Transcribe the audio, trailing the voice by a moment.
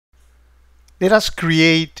let us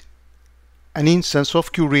create an instance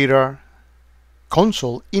of QRadar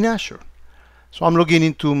console in Azure. So I'm logging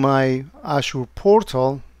into my Azure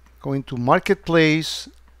portal, going to Marketplace,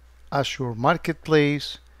 Azure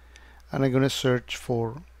Marketplace, and I'm going to search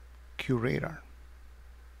for QRadar.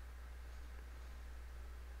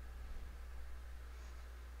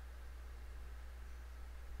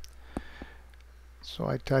 So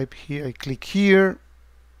I type here, I click here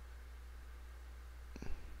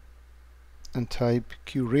and type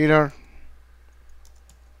QRadar.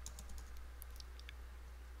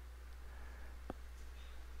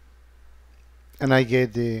 And I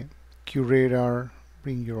get the QRadar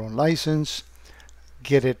bring your own license,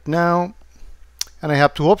 get it now. And I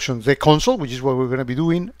have two options, the console, which is what we're going to be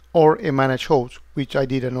doing, or a managed host, which I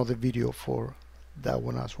did another video for that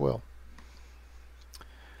one as well.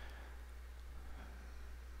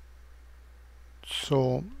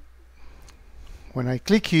 So when I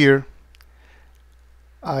click here,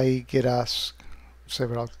 I get asked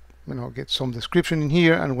several, get some description in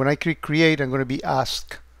here, and when I click create, I'm going to be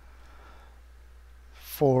asked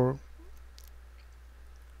for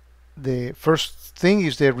the first thing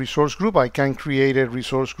is the resource group. I can create a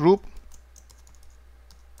resource group.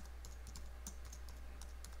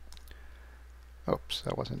 Oops,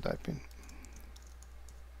 I wasn't typing.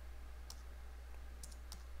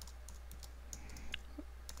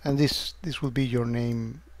 And this will be your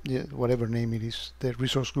name, whatever name it is, the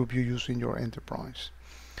resource group you use in your enterprise.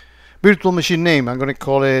 Virtual machine name, I'm going to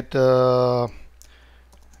call it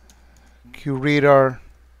QRadar.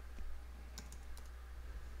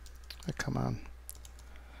 Come on,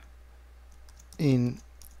 in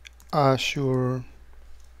Azure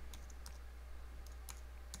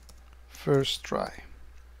first try.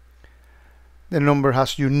 The number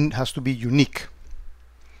has to be unique.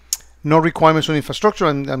 No requirements on infrastructure,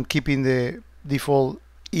 and I'm keeping the default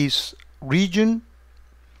is region.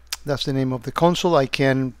 That's the name of the console. I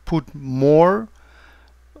can put more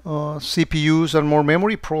CPUs and more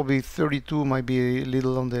memory. Probably 32 might be a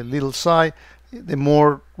little on the little side. The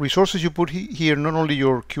more resources you put here, not only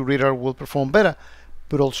your QRadar will perform better,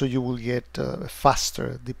 but also you will get a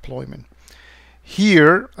faster deployment.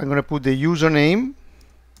 Here, I'm going to put the username.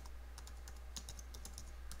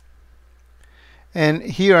 And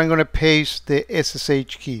here I'm going to paste the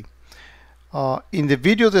SSH key. In the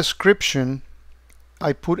video description,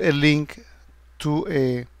 I put a link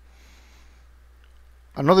to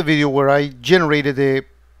another video where I generated a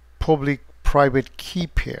public-private key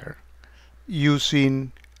pair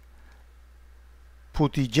using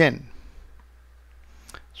PuTTY.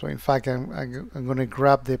 So in fact, I'm going to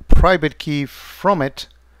grab the private key from it,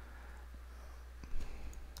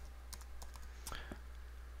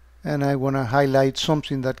 and I want to highlight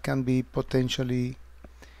something that can be potentially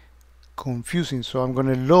confusing. So I'm going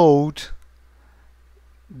to load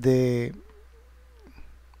the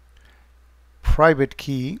private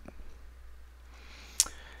key,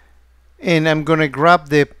 and I'm going to grab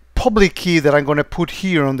the public key that I'm going to put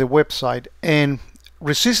here on the website, and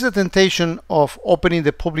resist the temptation of opening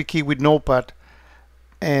the public key with Notepad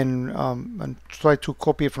and try to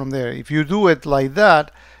copy it from there. If you do it like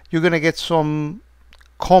that, you're going to get some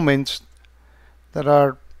comments that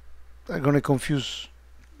are going to confuse.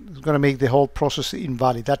 It's going to make the whole process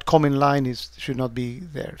invalid. That comment line should not be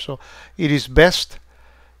there. So it is best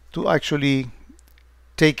to actually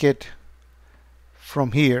take it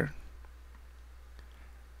from here.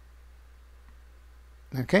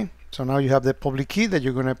 Okay, so now you have the public key that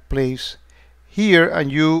you're going to place here,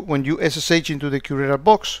 and when you SSH into the QRadar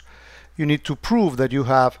box, you need to prove that you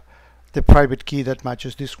have the private key that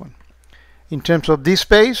matches this one. In terms of disk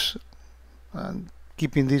space,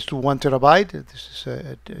 keeping this to 1 terabyte, this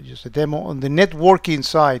is just a demo. On the networking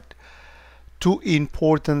side, two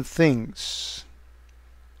important things.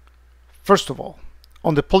 First of all,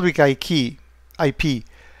 on the public IP,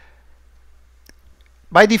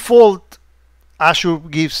 by default, Azure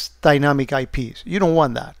gives dynamic IPs. You don't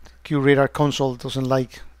want that. QRadar console doesn't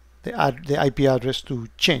like the IP address to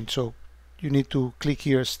change, so you need to click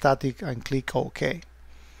here static and click OK.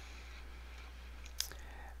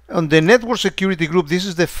 On the network security group, this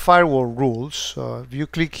is the firewall rules. If you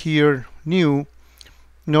click here new,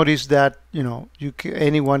 notice that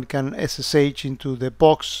anyone can SSH into the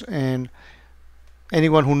box, and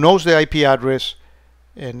anyone who knows the IP address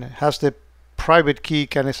and has the private key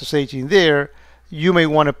can SSH in there. You may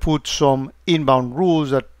want to put some inbound rules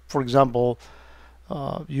that, for example,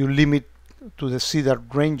 you limit to the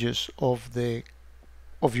CDAR ranges of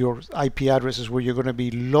your IP addresses where you're going to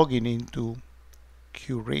be logging into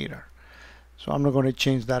QRadar. So I'm not going to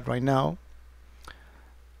change that right now,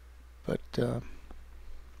 but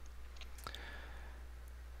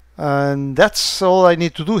And that's all I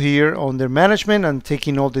need to do here on their management. I'm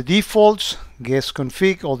taking all the defaults, guest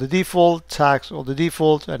config, all the default, tags, all the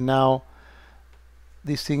defaults, and now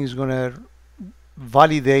this thing is gonna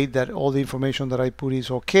validate that all the information that I put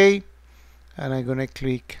is okay. And I'm gonna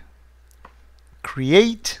click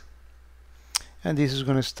create, and this is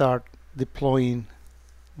gonna start deploying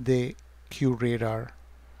the QRadar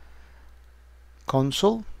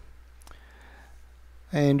console.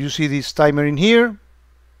 And you see this timer in here.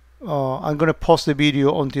 I'm going to pause the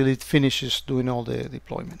video until it finishes doing all the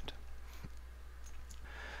deployment.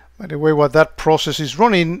 By the way, while that process is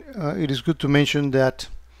running, it is good to mention that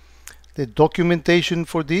the documentation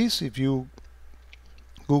for this, if you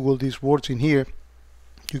Google these words in here,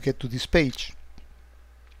 you get to this page.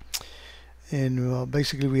 And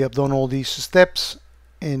basically we have done all these steps,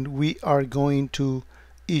 and we are going to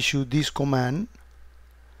issue this command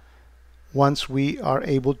once we are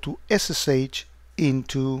able to SSH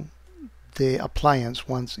into the appliance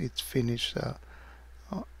once it's finished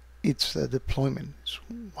its deployment. It's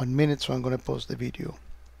 1 minute, so I'm going to pause the video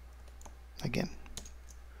again.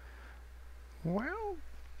 Well,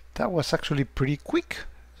 that was actually pretty quick,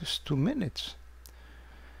 just 2 minutes.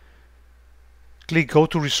 Click go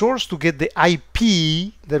to resource to get the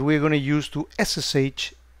IP that we're going to use to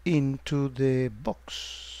SSH into the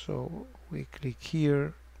box. So we click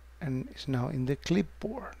here, and it's now in the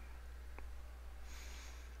clipboard.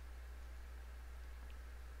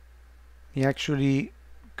 We actually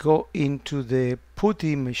go into the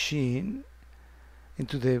PuTTY machine,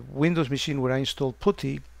 into the Windows machine where I installed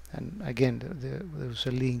PuTTY, and again there's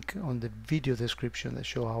a link on the video description that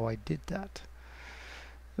shows how I did that.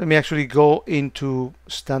 Let me actually go into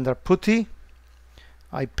standard PuTTY.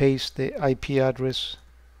 I paste the IP address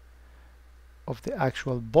of the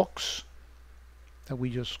actual box that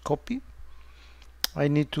we just copied. I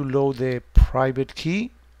need to load the private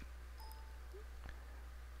key.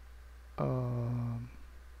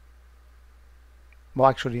 Well,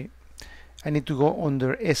 actually, I need to go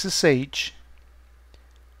under SSH,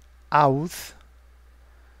 auth,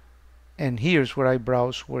 and here's where I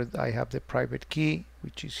browse where I have the private key,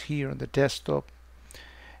 which is here on the desktop.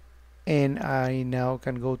 And I now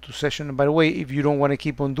can go to session. And by the way, if you don't want to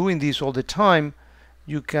keep on doing this all the time,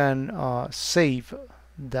 you can save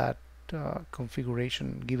that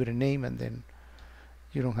configuration, give it a name, and then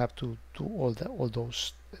you don't have to do all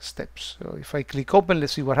those steps. So if I click open,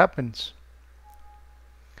 let's see what happens.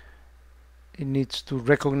 It needs to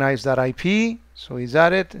recognize that IP, so it's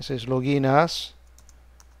added. It says login as,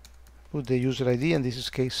 put the user ID, and this is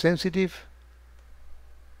case sensitive.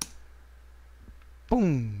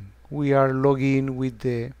 Boom, we are logging with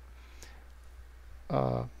the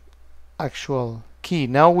actual key.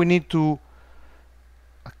 Now we need to,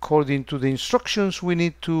 according to the instructions, we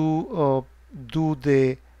need to do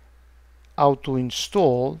the auto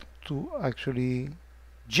install to actually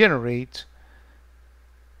generate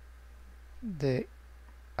the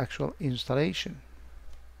actual installation.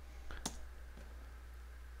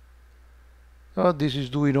 So this is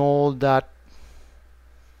doing all that.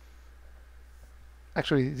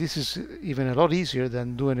 Actually, this is even a lot easier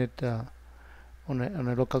than doing it on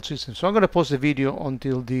a local system. So I'm going to pause the video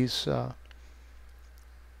until this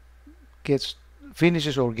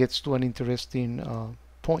finishes or gets to an interesting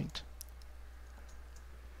point.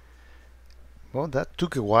 Well, that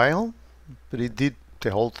took a while, but it did the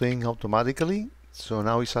whole thing automatically. So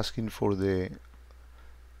now it's asking for the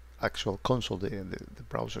actual console, the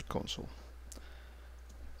browser console.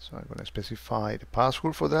 So I'm going to specify the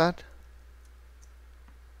password for that.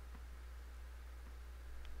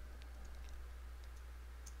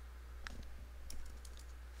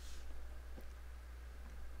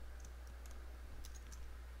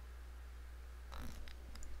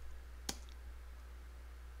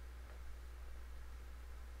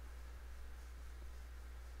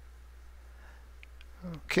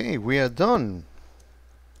 Okay, we are done.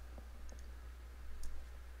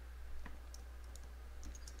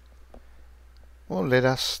 Well, let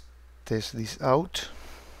us test this out.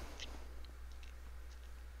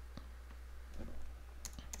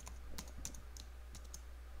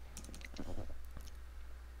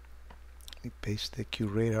 We paste the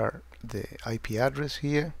QRadar, the IP address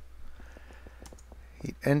here.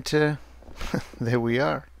 Hit enter. There we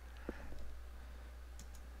are.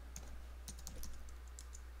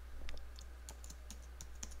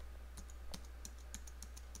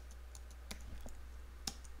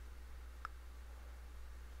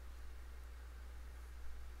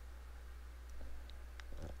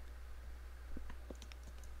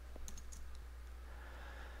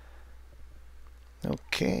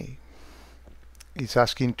 Okay, it's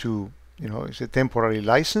asking to it's a temporary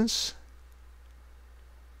license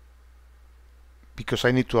because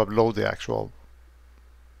I need to upload the actual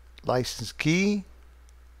license key.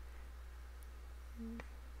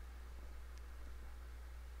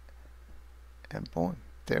 And boom,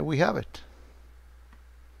 there we have it.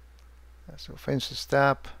 That's the offenses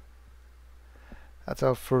tab. That's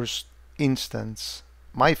our first instance,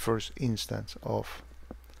 my first instance of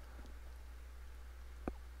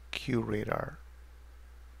QRadar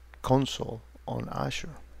console on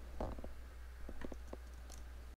Azure.